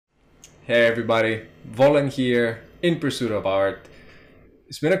Hey everybody, Volen here in pursuit of art.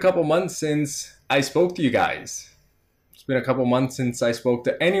 It's been a couple months since I spoke to you guys. It's been a couple months since I spoke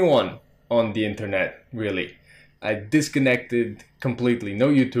to anyone on the internet, really. I disconnected completely. No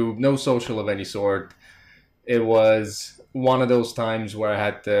YouTube, no social of any sort. It was one of those times where I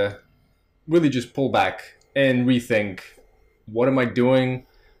had to really just pull back and rethink, what am I doing?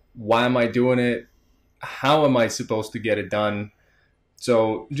 Why am I doing it? How am I supposed to get it done?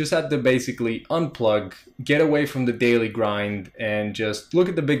 So just had to basically unplug, get away from the daily grind, and just look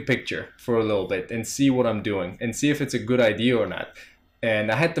at the big picture for a little bit and see what I'm doing and see if it's a good idea or not.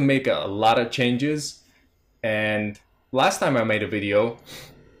 And I had to make a lot of changes. And last time I made a video,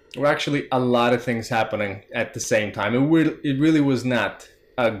 there were actually a lot of things happening at the same time. It really was not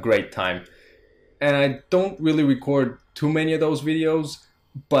a great time. And I don't really record too many of those videos,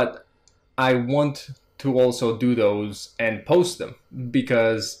 but I want to also do those and post them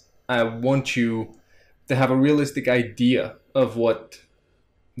because I want you to have a realistic idea of what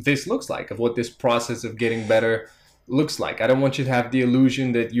this looks like, of what this process of getting better looks like. I don't want you to have the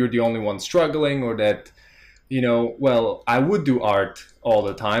illusion that you're the only one struggling, or that, well, I would do art all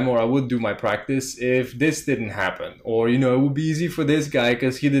the time, or I would do my practice if this didn't happen, or, it would be easy for this guy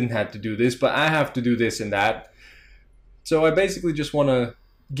because he didn't have to do this, but I have to do this and that. So I basically just want to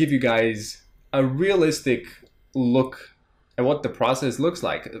give you guys a realistic look at what the process looks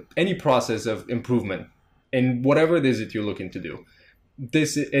like, any process of improvement in whatever it is that you're looking to do.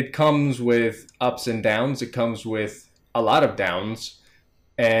 It comes with ups and downs. It comes with a lot of downs,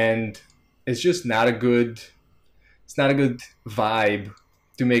 and it's just not a good vibe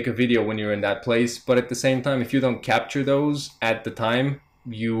to make a video when you're in that place. But at the same time, if you don't capture those at the time,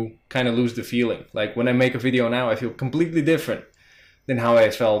 you kind of lose the feeling. Like when I make a video now, I feel completely different than how I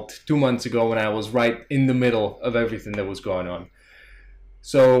felt 2 months ago when I was right in the middle of everything that was going on.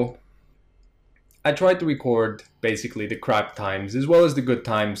 So I tried to record basically the crap times as well as the good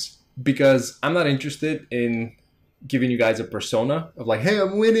times, because I'm not interested in giving you guys a persona of like, hey,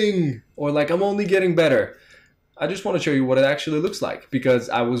 I'm winning, or like I'm only getting better. I just want to show you what it actually looks like, because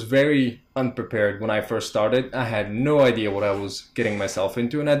I was very unprepared when I first started. I had no idea what I was getting myself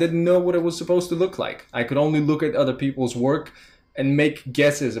into, and I didn't know what it was supposed to look like. I could only look at other people's work and make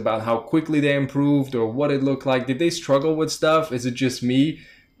guesses about how quickly they improved or what it looked like. Did they struggle with stuff? Is it just me?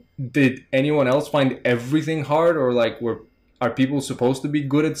 Did anyone else find everything hard? Or like, are people supposed to be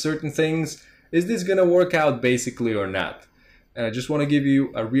good at certain things? Is this gonna work out basically or not? And I just want to give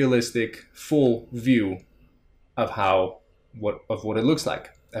you a realistic, full view of what it looks like,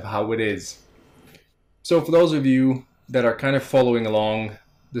 of how it is. So for those of you that are kind of following along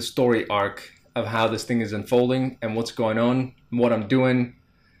the story arc of how this thing is unfolding and what's going on, what I'm doing,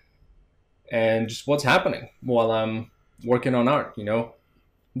 and just what's happening while I'm working on art,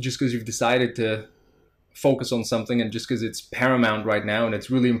 just because you've decided to focus on something, and just because it's paramount right now and it's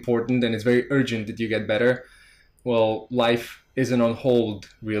really important and it's very urgent that you get better, well, life isn't on hold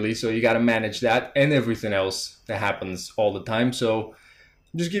really, so you got to manage that and everything else that happens all the time. So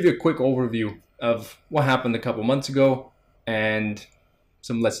just give you a quick overview of what happened a couple months ago and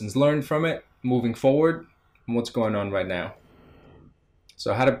some lessons learned from it moving forward and what's going on right now.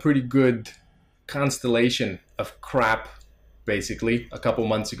 So I had a pretty good constellation of crap basically a couple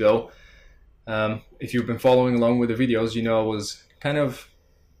months ago. If you've been following along with the videos, I was kind of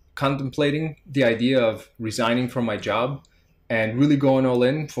contemplating the idea of resigning from my job and really going all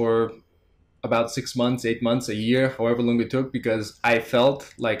in for about 6 months, 8 months, a year, however long it took, because I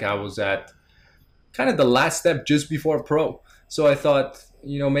felt like I was at kind of the last step just before pro. So I thought,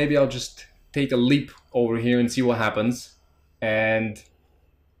 maybe I'll just take a leap over here and see what happens. And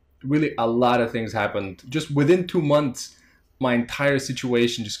really a lot of things happened. Just within 2 months, my entire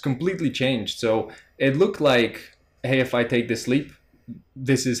situation just completely changed. So it looked like, hey, if I take this leap,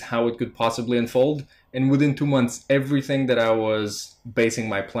 this is how it could possibly unfold. And within 2 months, everything that I was basing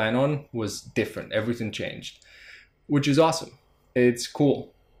my plan on was different. Everything changed, which is awesome. It's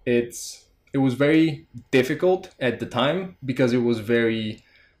cool. It was very difficult at the time because it was very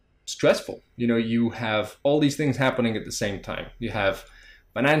stressful. You have all these things happening at the same time. You have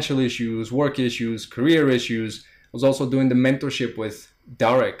financial issues, work issues, career issues. I was also doing the mentorship with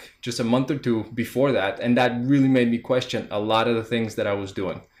Derek just a month or two before that, and that really made me question a lot of the things that I was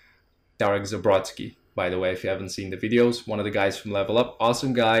doing. Derek Zabrodsky, by the way, if you haven't seen the videos, one of the guys from Level Up,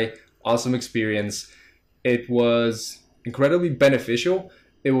 awesome guy, awesome experience. It was incredibly beneficial.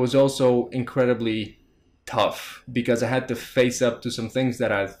 It was also incredibly tough because I had to face up to some things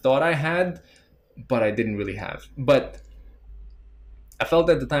that I thought I had, but I didn't really have. But I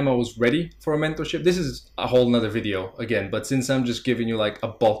felt at the time I was ready for a mentorship. This is a whole nother video again, but since I'm just giving you like a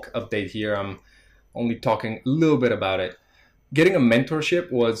bulk update here, I'm only talking a little bit about it. Getting a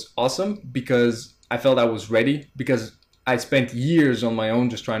mentorship was awesome because I felt I was ready, because I spent years on my own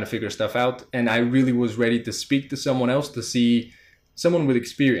just trying to figure stuff out, and I really was ready to speak to someone else, to see someone with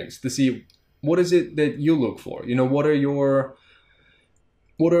experience, to see what is it that you look for. You know, what are your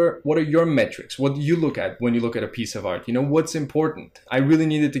metrics? What do you look at when you look at a piece of art? You know, what's important? I really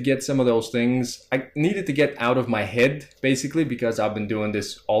needed to get some of those things. I needed to get out of my head, basically, because I've been doing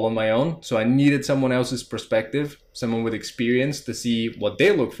this all on my own. So I needed someone else's perspective, someone with experience, to see what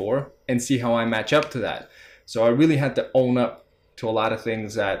they look for and see how I match up to that. So I really had to own up to a lot of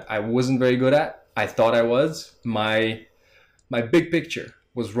things that I wasn't very good at. I thought I was. My big picture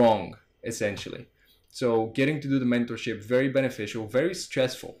was wrong, essentially. So getting to do the mentorship, very beneficial, very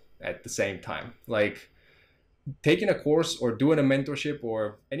stressful at the same time. Like taking a course or doing a mentorship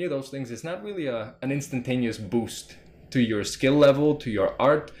or any of those things is not really an instantaneous boost to your skill level, to your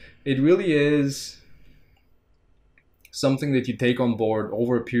art. It really is something that you take on board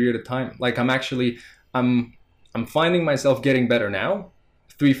over a period of time. Like I'm finding myself getting better now,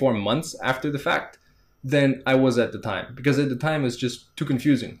 3-4 months after the fact, than I was at the time, because at the time it's just too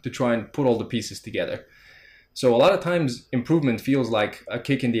confusing to try and put all the pieces together. So a lot of times improvement feels like a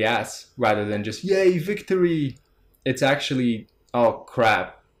kick in the ass rather than just yay, victory. It's actually, oh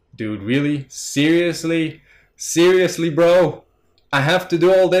crap, dude, really? Seriously, bro, I have to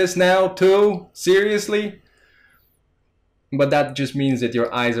do all this now too? Seriously? But that just means that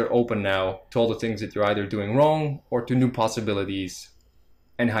your eyes are open now to all the things that you're either doing wrong or to new possibilities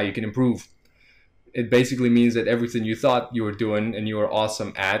and how you can improve. It basically means that everything you thought you were doing and you were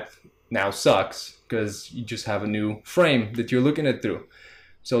awesome at now sucks, because you just have a new frame that you're looking at through.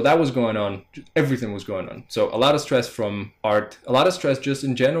 So that was going on. Everything was going on. So a lot of stress from art, a lot of stress just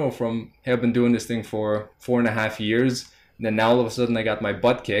in general from, hey, I've been doing this thing for 4.5 years. And then now all of a sudden I got my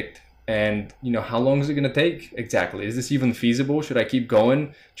butt kicked. And, you know, how long is it going to take exactly? Is this even feasible? Should I keep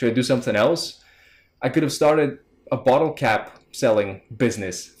going? Should I do something else? I could have started a bottle cap selling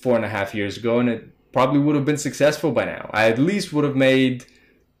business 4.5 years ago, and it probably would have been successful by now. I at least would have made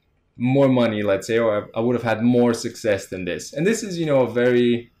more money, let's say, or I would have had more success than this. And this is, you know, a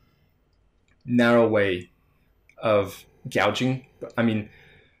very narrow way of gouging. I mean,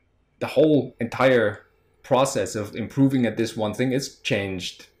 the whole entire process of improving at this one thing, it's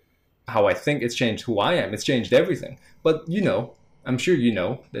changed how I think, it's changed who I am, it's changed everything. But you know, I'm sure you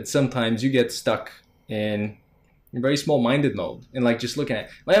know that sometimes you get stuck in very small-minded mode and like just looking at,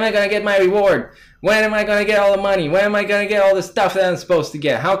 when am I going to get my reward? When am I going to get all the money? When am I going to get all the stuff that I'm supposed to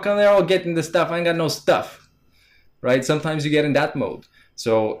get? How come they're all getting the stuff? I ain't got no stuff, right? Sometimes you get in that mode.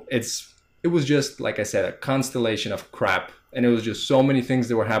 So it was just, like I said, a constellation of crap, and it was just so many things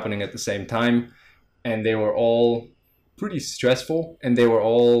that were happening at the same time, and they were all pretty stressful, and they were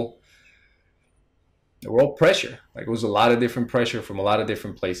all pressure. Like, it was a lot of different pressure from a lot of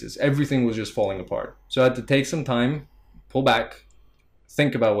different places. Everything was just falling apart. So I had to take some time, pull back,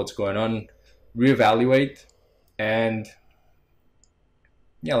 think about what's going on, reevaluate. And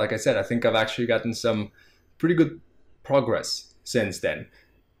yeah, like I said, I think I've actually gotten some pretty good progress since then.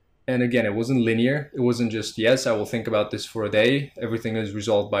 And again, it wasn't linear. It wasn't just, yes, I will think about this for a day, everything is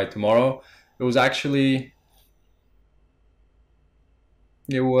resolved by tomorrow. It was actually,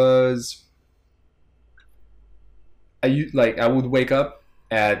 I would wake up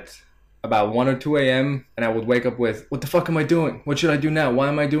at about 1 or 2 a.m. and I would wake up with, what the fuck am I doing? What should I do now? Why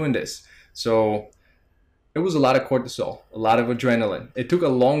am I doing this? So it was a lot of cortisol, a lot of adrenaline. It took a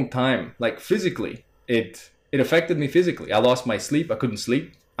long time, like physically. It affected me physically. I lost my sleep. I couldn't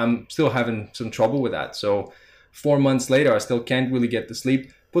sleep. I'm still having some trouble with that. So 4 months later, I still can't really get to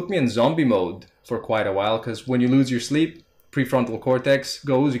sleep. Put me in zombie mode for quite a while, because when you lose your sleep, prefrontal cortex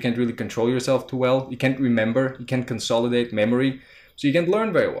goes, you can't really control yourself too well, you can't remember, you can't consolidate memory, so you can't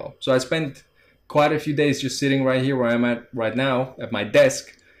learn very well. So I spent quite a few days just sitting right here where I'm at right now, at my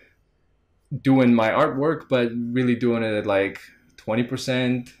desk, doing my artwork, but really doing it at like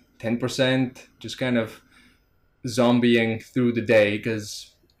 20%, 10%, just kind of zombieing through the day,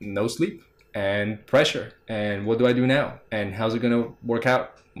 because no sleep and pressure, and what do I do now, and how's it gonna work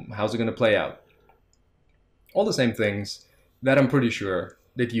out, how's it gonna play out? All the same things that I'm pretty sure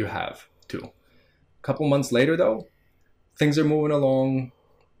that you have too. A couple months later though, things are moving along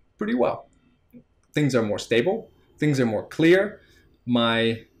pretty well. Things are more stable, things are more clear,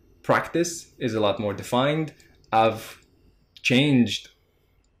 my practice is a lot more defined. I've changed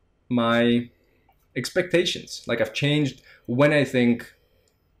my expectations. Like, I've changed when I think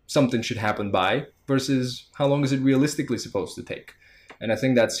something should happen by versus how long is it realistically supposed to take. And I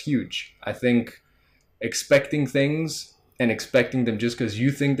think that's huge. I think expecting things and expecting them just because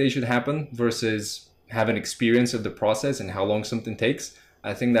you think they should happen versus have an experience of the process and how long something takes,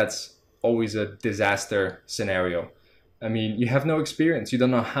 I think that's always a disaster scenario. I mean, you have no experience. You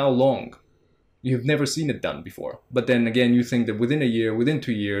don't know how long. You've never seen it done before. But then again, you think that within a year, within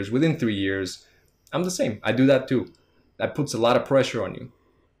 2 years, within 3 years, I'm the same. I do that too. That puts a lot of pressure on you.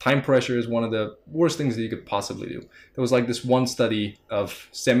 Time pressure is one of the worst things that you could possibly do. There was like this one study of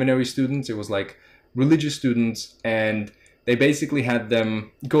seminary students. It was like religious students, and they basically had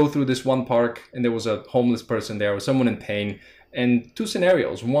them go through this one park, and there was a homeless person there or someone in pain, and two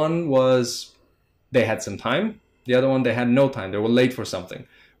scenarios. One was they had some time. The other one, they had no time. They were late for something.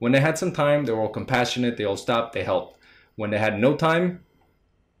 When they had some time, they were all compassionate. They all stopped. They helped. When they had no time,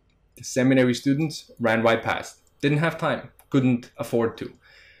 the seminary students ran right past. Didn't have time. Couldn't afford to.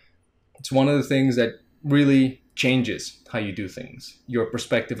 It's one of the things that really changes how you do things. Your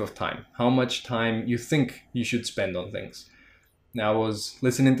perspective of time. How much time you think you should spend on things. Now, I was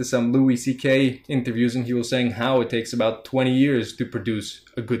listening to some Louis C.K. interviews, and he was saying how it takes about 20 years to produce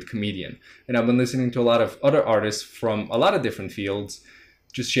a good comedian. And I've been listening to a lot of other artists from a lot of different fields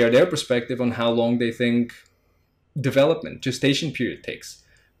just share their perspective on how long they think development, gestation period takes.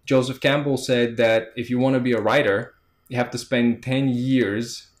 Joseph Campbell said that if you want to be a writer, you have to spend 10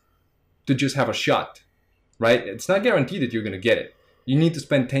 years to just have a shot, right? It's not guaranteed that you're going to get it. You need to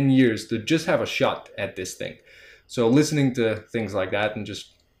spend 10 years to just have a shot at this thing. So listening to things like that and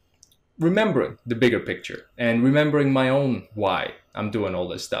just remembering the bigger picture and remembering my own why I'm doing all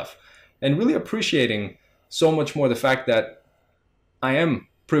this stuff and really appreciating so much more the fact that I am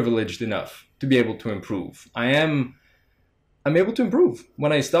privileged enough to be able to improve. I'm able to improve.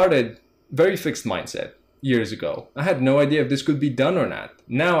 When I started, very fixed mindset years ago. I had no idea if this could be done or not.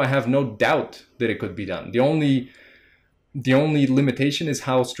 Now I have no doubt that it could be done. The only limitation is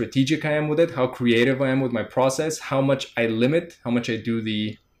how strategic I am with it, how creative I am with my process, how much I limit, how much I do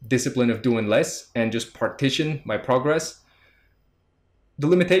the discipline of doing less and just partition my progress. The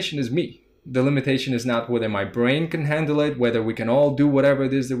limitation is me. The limitation is not whether my brain can handle it, whether we can all do whatever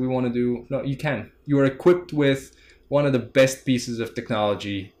it is that we want to do. No, you can. You are equipped with one of the best pieces of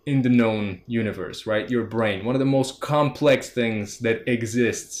technology in the known universe, right? Your brain, one of the most complex things that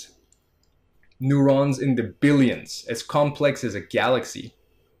exists. Neurons in the billions, as complex as a galaxy.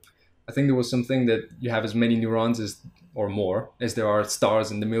 I think there was something that you have as many neurons as, or more, as there are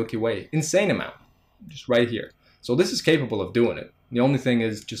stars in the Milky Way. Insane amount, just right here. So this is capable of doing it. The only thing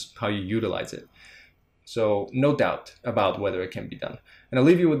is just how you utilize it. So no doubt about whether it can be done. And I'll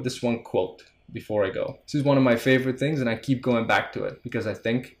leave you with this one quote before I go. This is one of my favorite things, and I keep going back to it because I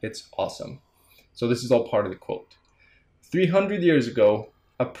think it's awesome. So this is all part of the quote. 300 years ago,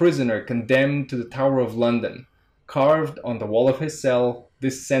 a prisoner condemned to the Tower of London carved on the wall of his cell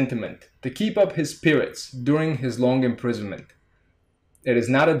this sentiment to keep up his spirits during his long imprisonment. It is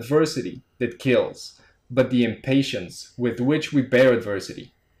not adversity that kills, but the impatience with which we bear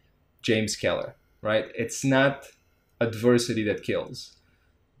adversity. James Keller, right? It's not adversity that kills,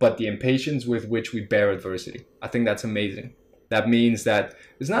 but the impatience with which we bear adversity. I think that's amazing. That means that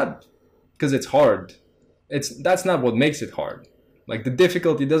it's not because it's hard. That's not what makes it hard. Like, the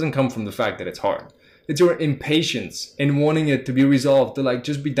difficulty doesn't come from the fact that it's hard. It's your impatience in wanting it to be resolved, to like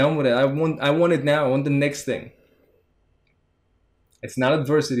just be done with it. I want it now. I want the next thing. It's not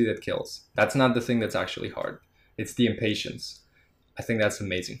adversity that kills. That's not the thing that's actually hard. It's the impatience. I think that's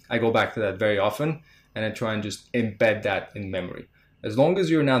amazing. I go back to that very often, and I try and just embed that in memory. As long as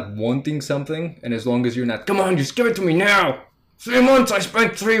you're not wanting something, and as long as you're not, come on, just give it to me now. 3 months, I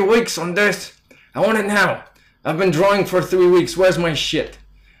spent 3 weeks on this. I want it now. I've been drawing for 3 weeks. Where's my shit?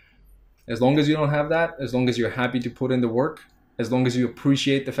 As long as you don't have that, as long as you're happy to put in the work, as long as you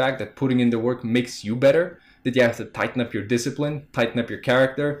appreciate the fact that putting in the work makes you better, that you have to tighten up your discipline, tighten up your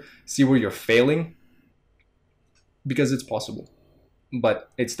character, see where you're failing, because it's possible.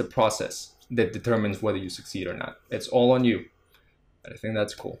 But it's the process that determines whether you succeed or not. It's all on you. I think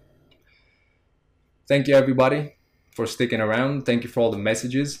that's cool. Thank you, everybody, for sticking around. Thank you for all the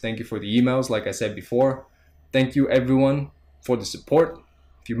messages. Thank you for the emails, like I said before. Thank you, everyone, for the support.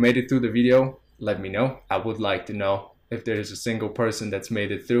 If you made it through the video, let me know. I would like to know if there is a single person that's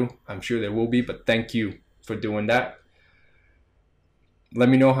made it through. I'm sure there will be, but thank you for doing that. Let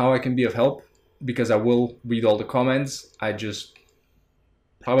me know how I can be of help, because I will read all the comments. I just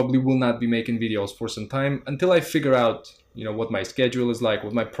probably will not be making videos for some time until I figure out, what my schedule is like,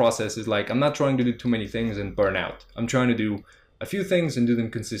 what my process is like. I'm not trying to do too many things and burn out. I'm trying to do a few things and do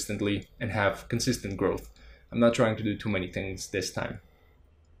them consistently and have consistent growth. I'm not trying to do too many things this time.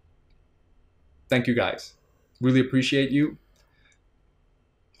 Thank you, guys. Really appreciate you.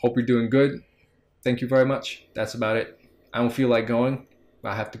 Hope you're doing good. Thank you very much. That's about it. I don't feel like going, but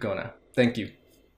I have to go now. Thank you.